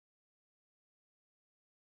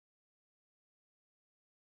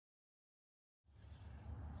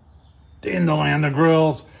in the land of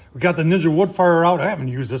grills. We got the Ninja WoodFire out. I haven't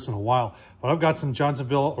used this in a while, but I've got some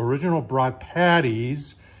Johnsonville original Brat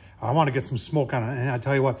Patties. I want to get some smoke on it. And I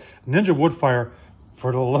tell you what, Ninja WoodFire,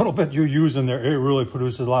 for the little bit you use in there, it really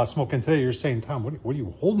produces a lot of smoke. And today you're saying, Tom, what are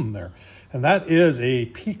you holding there? And that is a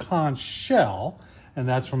pecan shell, and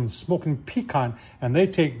that's from Smokin Pecan. And they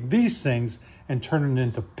take these things and turn it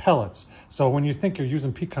into pellets. So when you think you're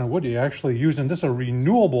using pecan wood, you're actually using, this is a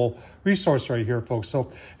renewable resource right here, folks.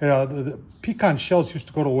 So the pecan shells used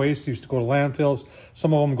to go to waste, used to go to landfills.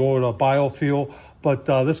 Some of them go to biofuel, but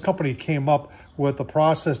this company came up with a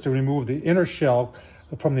process to remove the inner shell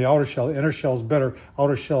from the outer shell. The inner shell is better,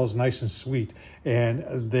 outer shell is nice and sweet.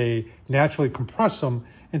 And they naturally compress them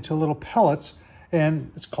into little pellets, and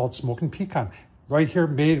it's called Smokin Pecan. Right here,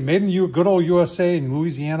 made in good old USA in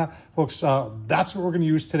Louisiana. Folks, that's what we're gonna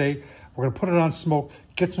use today. We're gonna put it on smoke,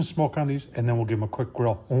 get some smoke on these, and then we'll give them a quick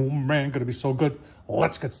grill. Oh man, gonna be so good.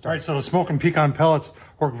 Let's get started. All right, so the Smokin Pecan pellets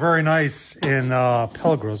work very nice in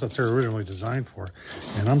pellet grills. That's what they're originally designed for.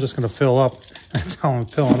 And I'm just gonna fill up, that's how I'm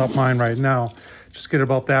filling up mine right now. Just get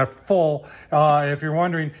about that full. If you're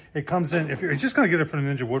wondering, it comes in, if you're just gonna get it from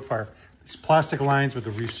the Ninja WoodFire, these plastic lines with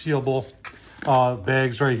the resealable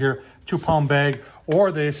bags right here, 2-pound bag,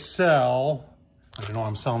 or they sell, I know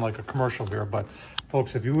I'm sounding like a commercial here, but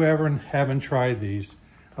folks, if you haven't tried these,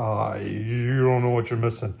 you don't know what you're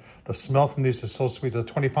missing. The smell from these is so sweet. The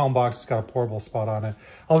 20-pound box has got a pourable spot on it.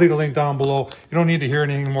 I'll leave a link down below. You don't need to hear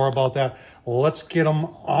anything more about that. Let's get them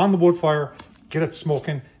on the wood fire, get it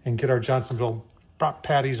smoking, and get our Johnsonville Brat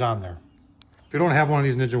Patties on there. If you don't have one of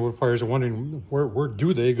these Ninja WoodFires, you're wondering where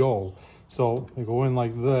do they go? So they go in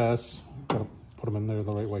like this. Gotta put them in there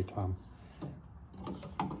the right way, Tom.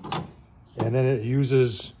 And then it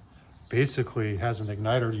uses, basically has an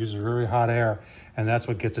igniter, uses very hot air, and that's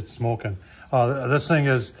what gets it smoking. This thing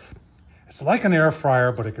is, it's like an air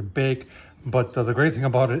fryer, but it can bake. But the great thing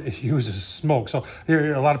about it, it uses smoke. So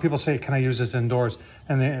here, a lot of people say, can I use this indoors?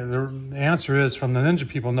 And the answer is, from the Ninja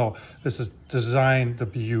people, no, this is designed to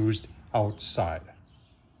be used outside.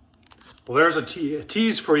 Well, there's a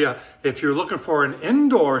tease for you. If you're looking for an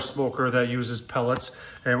indoor smoker that uses pellets,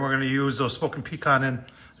 and we're going to use those Smokin Pecan in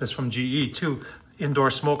this from GE too, indoor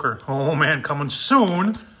smoker. Oh man, coming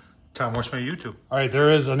soon. Tom Horsman YouTube. All right,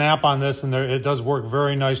 there is an app on this, and it does work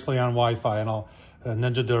very nicely on Wi-Fi, and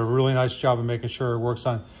Ninja did a really nice job of making sure it works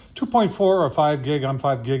on 2.4 or 5 gig. I'm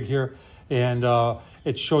 5 gig here, and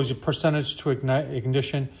it shows you percentage to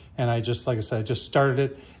ignition. And I just, like I said, I just started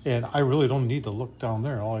it, and I really don't need to look down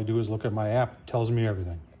there. All I do is look at my app. It tells me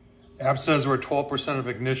everything. App says we're 12% of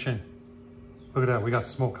ignition. Look at that, we got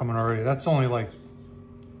smoke coming already. That's only like,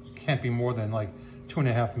 can't be more than like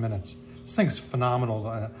 2.5 minutes. This thing's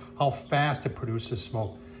phenomenal, how fast it produces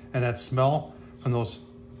smoke. And that smell from those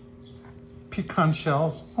pecan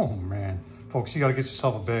shells, oh man. Folks, you gotta get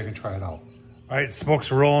yourself a bag and try it out. All right,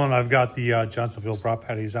 smoke's rolling. I've got the Johnsonville Brat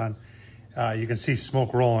Patties on. You can see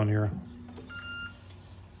smoke rolling here.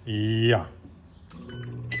 Yeah.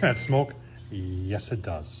 Can that smoke? Yes, it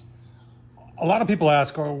does. A lot of people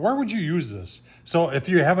ask, oh, where would you use this? So if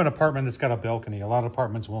you have an apartment that's got a balcony, a lot of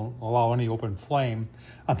apartments won't allow any open flame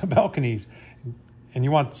on the balconies, and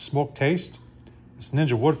you want smoke taste, this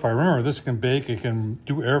Ninja WoodFire, remember, this can bake, it can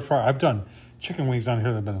do air fry. I've done chicken wings on here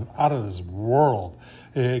that have been out of this world.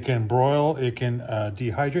 It can broil, it can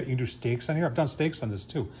dehydrate, you can do steaks on here. I've done steaks on this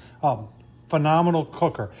too. Phenomenal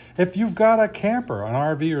cooker. If you've got a camper, an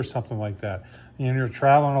RV or something like that, and you're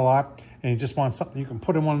traveling a lot, and you just want something you can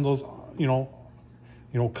put in one of those, you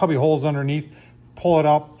know, cubby holes underneath, pull it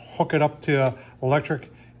up, hook it up to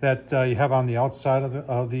electric that you have on the outside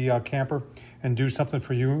of the camper, and do something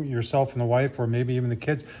for you, yourself and the wife, or maybe even the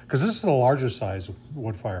kids, because this is a larger size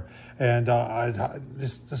wood fire. And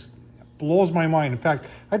this blows my mind. In fact,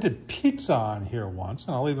 I did pizza on here once,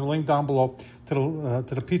 and I'll leave a link down below to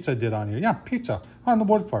the pizza I did on here. Yeah, pizza on the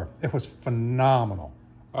wood fire. It was phenomenal.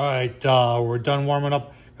 All right, we're done warming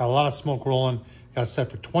up. Got a lot of smoke rolling. Got it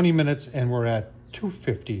set for 20 minutes, and we're at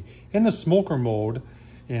 250 in the smoker mode.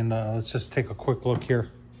 And let's just take a quick look here.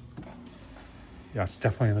 Yeah, it's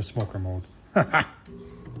definitely in the smoker mode.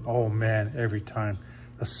 Oh man, every time.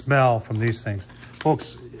 The smell from these things.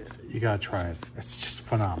 Folks, you gotta try it. It's just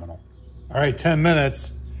phenomenal. All right, 10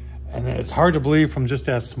 minutes. And it's hard to believe from just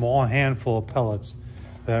that small handful of pellets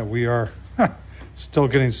that we are still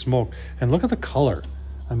getting smoke. And look at the color.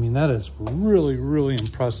 I mean, that is really, really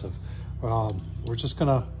impressive. We're just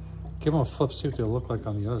gonna give them a flip, see what they look like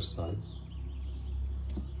on the other side.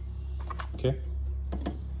 Okay.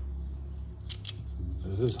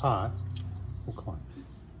 It is hot. Oh, come on.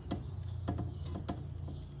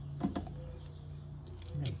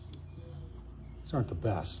 These aren't the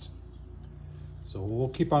best. So we'll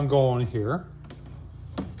keep on going here.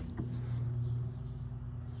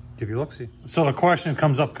 Give you a look-see. So the question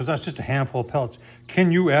comes up, because that's just a handful of pellets.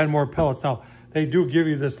 Can you add more pellets? Now, they do give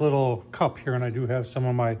you this little cup here, and I do have some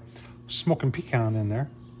of my Smokin Pecan in there.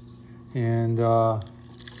 And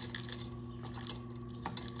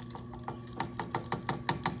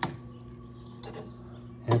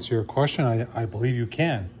answer your question, I believe you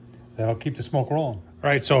can. That'll keep the smoke rolling. All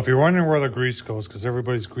right, so if you're wondering where the grease goes, because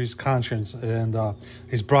everybody's grease conscious, and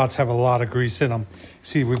these brats have a lot of grease in them.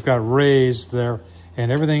 See, we've got raised there,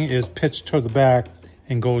 and everything is pitched to the back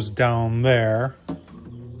and goes down there.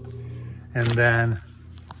 And then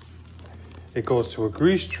it goes to a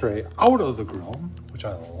grease tray out of the grill, which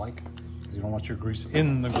I like, because you don't want your grease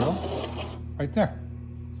in the grill. Right there.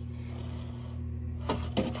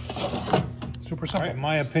 Super simple. All right, in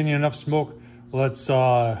my opinion, enough smoke. Let's get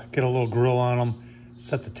a little grill on them.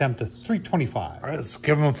 Set the temp to 325. All right, let's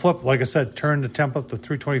give them a flip. Like I said, turn the temp up to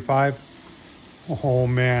 325. Oh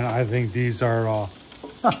man, I think these are, look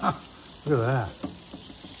at that.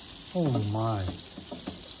 Oh my.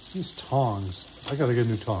 These tongs, I gotta get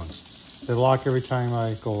new tongs. They lock every time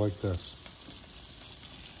I go like this.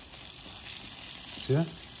 See that?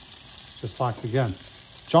 Just locked again.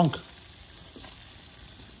 Junk.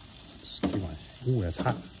 Ooh, that's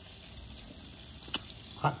hot.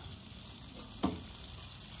 Hot.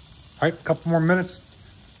 All right, a couple more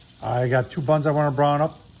minutes. I got 2 buns I want to brown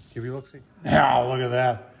up. Give you a look-see. Now, look at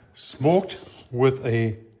that. Smoked with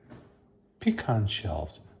a pecan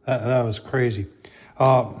shells. That was crazy.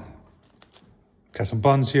 Got some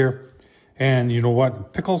buns here. And you know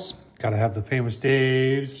what? Pickles. Got to have the famous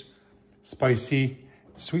Dave's. Spicy.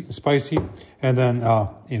 Sweet and spicy. And then,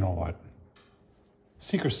 you know what?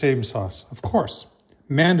 Secret stadium sauce. Of course.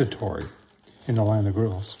 Mandatory in the land of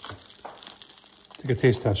grills. Take a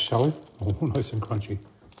taste test, shall we? Oh, nice and crunchy.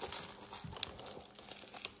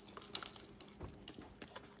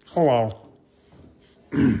 Oh, wow.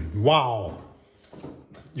 Wow.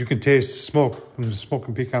 You can taste smoke from the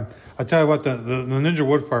Smokin Pecan. I tell you what, the Ninja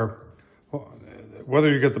WoodFire,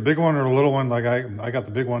 whether you get the big one or the little one, like I got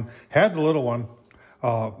the big one, had the little one,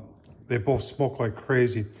 they both smoke like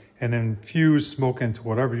crazy and infuse smoke into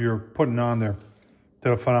whatever you're putting on there.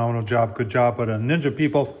 Did a phenomenal job. Good job. But Ninja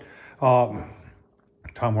people,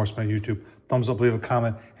 Tom Horsman YouTube, thumbs up, leave a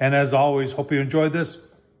comment. And as always, hope you enjoyed this.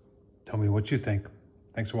 Tell me what you think.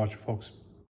 Thanks for watching, folks.